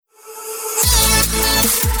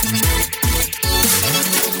Home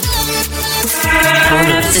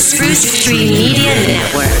of the Spruce Tree Media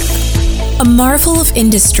Network. A marvel of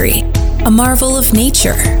industry, a marvel of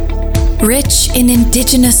nature, rich in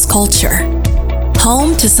Indigenous culture.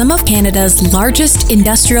 Home to some of Canada's largest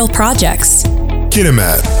industrial projects.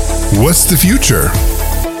 Kitimat, what's the future?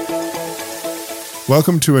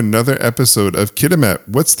 Welcome to another episode of Kitimat,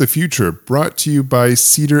 What's the Future, brought to you by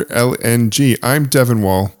Cedar LNG. I'm Devin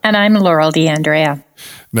Wall. And I'm Laurel D'Andrea.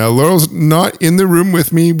 Now, Laurel's not in the room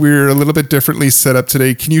with me. We're a little bit differently set up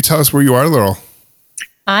today. Can you tell us where you are, Laurel?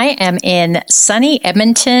 I am in sunny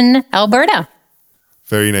Edmonton, Alberta.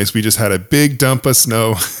 Very nice. We just had a big dump of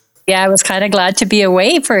snow. Yeah, I was kind of glad to be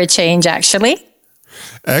away for a change, actually.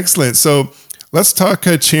 Excellent. So let's talk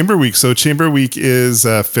Chamber Week. So Chamber Week is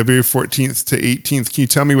February 14th to 18th. Can you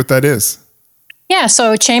tell me what that is? Yeah,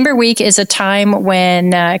 so Chamber Week is a time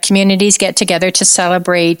when communities get together to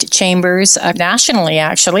celebrate chambers nationally,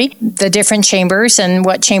 actually, the different chambers and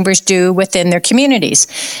what chambers do within their communities.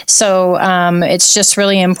 So it's just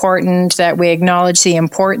really important that we acknowledge the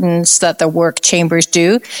importance that the work chambers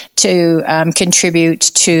do to contribute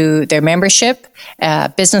to their membership,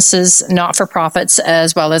 businesses, not-for-profits,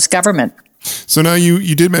 as well as government. So now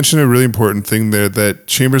you did mention a really important thing there, that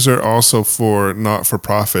chambers are also for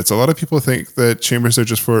not-for-profits. A lot of people think that chambers are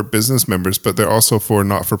just for business members, but they're also for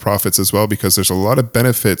not-for-profits as well, because there's a lot of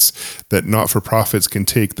benefits that not-for-profits can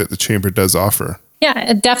take that the chamber does offer.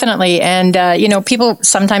 Yeah, definitely. And, people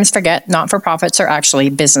sometimes forget not-for-profits are actually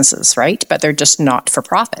businesses, right? But they're just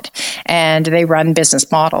not-for-profit and they run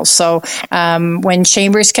business models. So when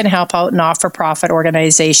chambers can help out not-for-profit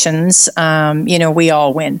organizations, we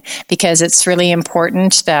all win, because it's really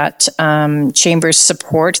important that chambers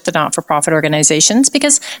support the not-for-profit organizations,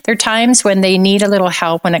 because there are times when they need a little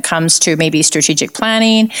help when it comes to maybe strategic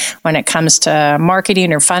planning, when it comes to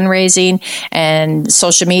marketing or fundraising and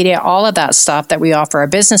social media, all of that stuff that we offer our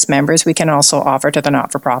business members, we can also offer to the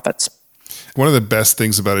not-for-profits. One of the best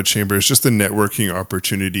things about a chamber is just the networking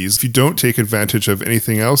opportunities. If you don't take advantage of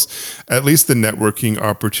anything else, at least the networking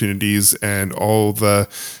opportunities and all the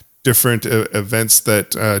different events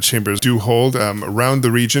that chambers do hold around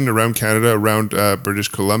the region, around Canada, around British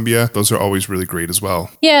Columbia, those are always really great as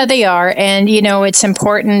well. Yeah, they are. And, it's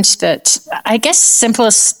important that, I guess,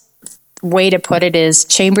 simplest way to put it is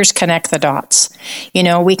chambers connect the dots.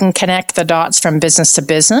 We can connect the dots from business to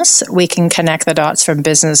business. We can connect the dots from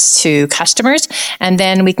business to customers. And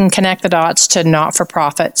then we can connect the dots to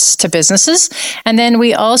not-for-profits to businesses. And then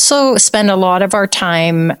we also spend a lot of our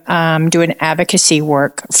time doing advocacy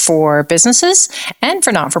work for businesses and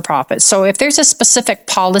for not-for-profits. So if there's a specific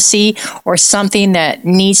policy or something that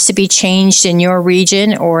needs to be changed in your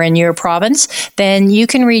region or in your province, then you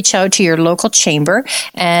can reach out to your local chamber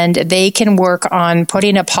and they can work on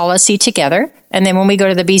putting a policy together. And then when we go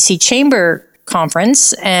to the BC Chamber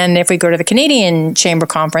Conference, and if we go to the Canadian Chamber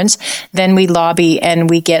Conference, then we lobby and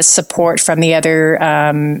we get support from the other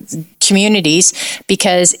communities,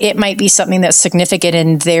 because it might be something that's significant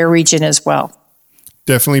in their region as well.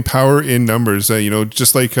 Definitely power in numbers.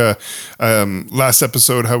 Just like last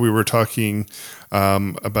episode, how we were talking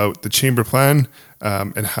about the chamber plan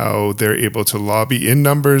and how they're able to lobby in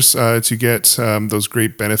numbers to get those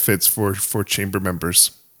great benefits for chamber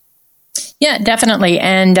members. Yeah, definitely.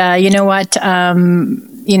 And you know what?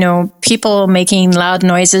 People making loud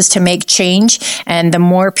noises to make change. And the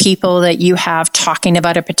more people that you have talking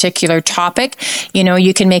about a particular topic,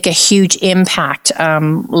 you can make a huge impact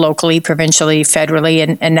locally, provincially,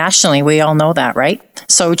 federally, and nationally. We all know that, right?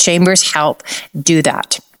 So chambers help do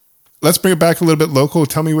that. Let's bring it back a little bit local.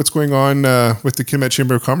 Tell me what's going on with the Kitimat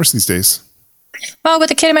Chamber of Commerce these days. Well, with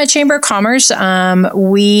the Kitimat Chamber of Commerce,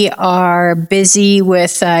 we are busy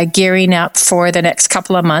with gearing up for the next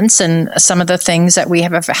couple of months. And some of the things that we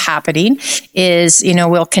have happening is,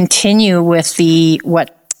 we'll continue with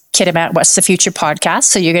Kitimat What's the Future podcast.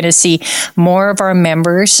 So you're going to see more of our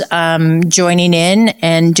members joining in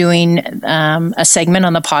and doing a segment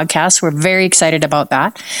on the podcast. We're very excited about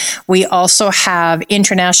that. We also have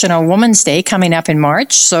International Women's Day coming up in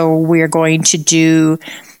March. So we're going to do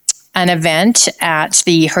an event at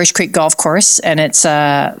the Hirsch Creek Golf Course, and it's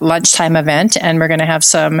a lunchtime event, and we're going to have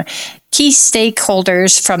some key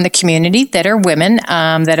stakeholders from the community that are women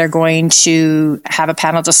that are going to have a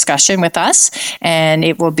panel discussion with us, and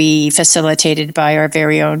it will be facilitated by our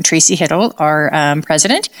very own Tracy Hiddle, our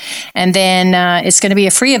president. And then it's going to be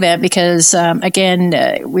a free event because,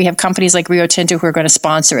 we have companies like Rio Tinto who are going to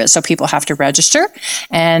sponsor it, so people have to register.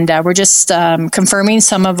 And we're just confirming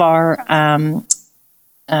some of our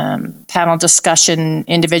panel discussion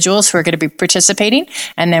individuals who are going to be participating,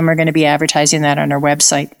 and then we're going to be advertising that on our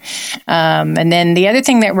website. And then the other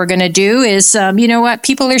thing that we're going to do is,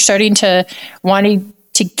 people are starting to want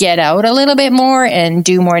to get out a little bit more and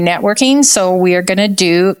do more networking. So we are going to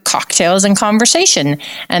do cocktails and conversation,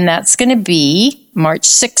 and that's going to be March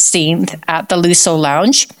 16th at the Luso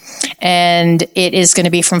Lounge. And it is going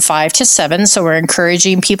to be from 5 to 7. So we're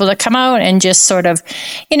encouraging people to come out and just sort of,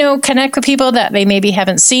 connect with people that they maybe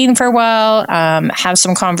haven't seen for a while, have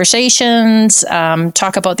some conversations,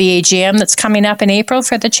 talk about the AGM that's coming up in April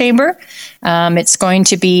for the Chamber. It's going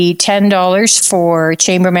to be $10 for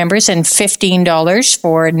Chamber members and $15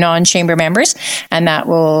 for non-Chamber members. And that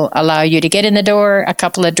will allow you to get in the door, a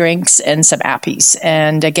couple of drinks, and some appies.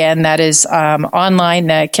 And again, that is online,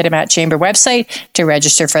 the Kitimat Chamber website, to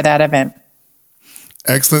register for that event.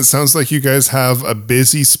 Excellent. Sounds like you guys have a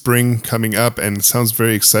busy spring coming up, and sounds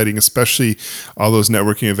very exciting, especially all those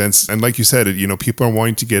networking events. And like you said, people are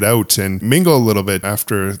wanting to get out and mingle a little bit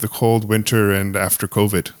after the cold winter and after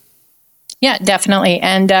COVID. Yeah, definitely.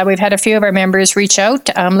 And we've had a few of our members reach out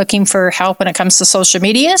looking for help when it comes to social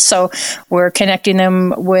media. So we're connecting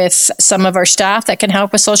them with some of our staff that can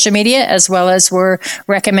help with social media, as well as we're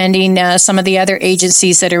recommending some of the other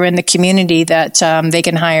agencies that are in the community that they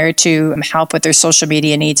can hire to help with their social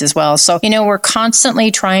media needs as well. So, we're constantly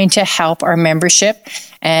trying to help our membership,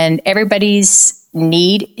 and everybody's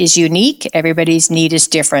need is unique. Everybody's need is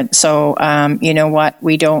different. So,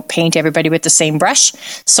 we don't paint everybody with the same brush.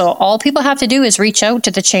 So all people have to do is reach out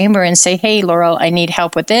to the Chamber and say, hey, Laurel, I need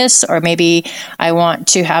help with this, or maybe I want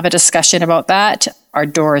to have a discussion about that. Our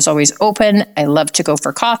door is always open. I love to go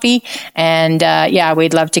for coffee. And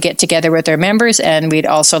we'd love to get together with our members. And we'd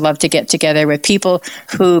also love to get together with people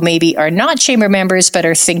who maybe are not Chamber members, but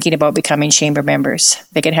are thinking about becoming Chamber members.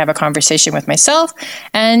 They can have a conversation with myself,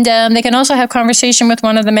 and they can also have conversation with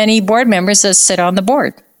one of the many board members that sit on the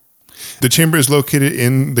board. The Chamber is located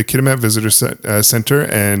in the Kitimat Visitor Center,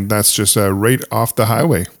 and that's just right off the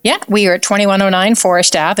highway. Yeah, we are at 2109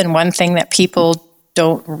 Forest Ave. And one thing that people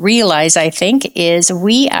don't realize, I think, is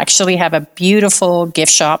we actually have a beautiful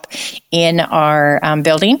gift shop in our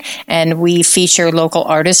building, and we feature local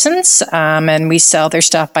artisans, and we sell their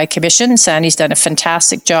stuff by commission. Sandy's done a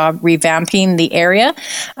fantastic job revamping the area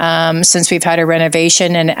since we've had a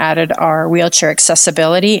renovation and added our wheelchair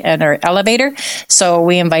accessibility and our elevator. So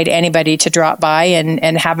we invite anybody to drop by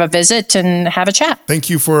and have a visit and have a chat. Thank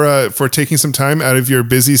you for taking some time out of your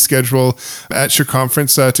busy schedule at your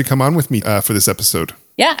conference to come on with me for this episode.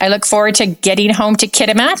 Yeah, I look forward to getting home to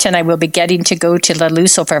Kitimat, and I will be getting to go to La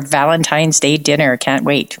Luso for Valentine's Day dinner. Can't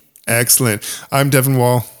wait. Excellent. I'm Devin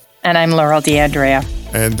Wall. And I'm Laurel D'Andrea.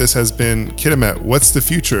 And this has been Kitimat, What's the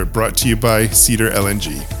Future? Brought to you by Cedar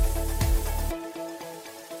LNG.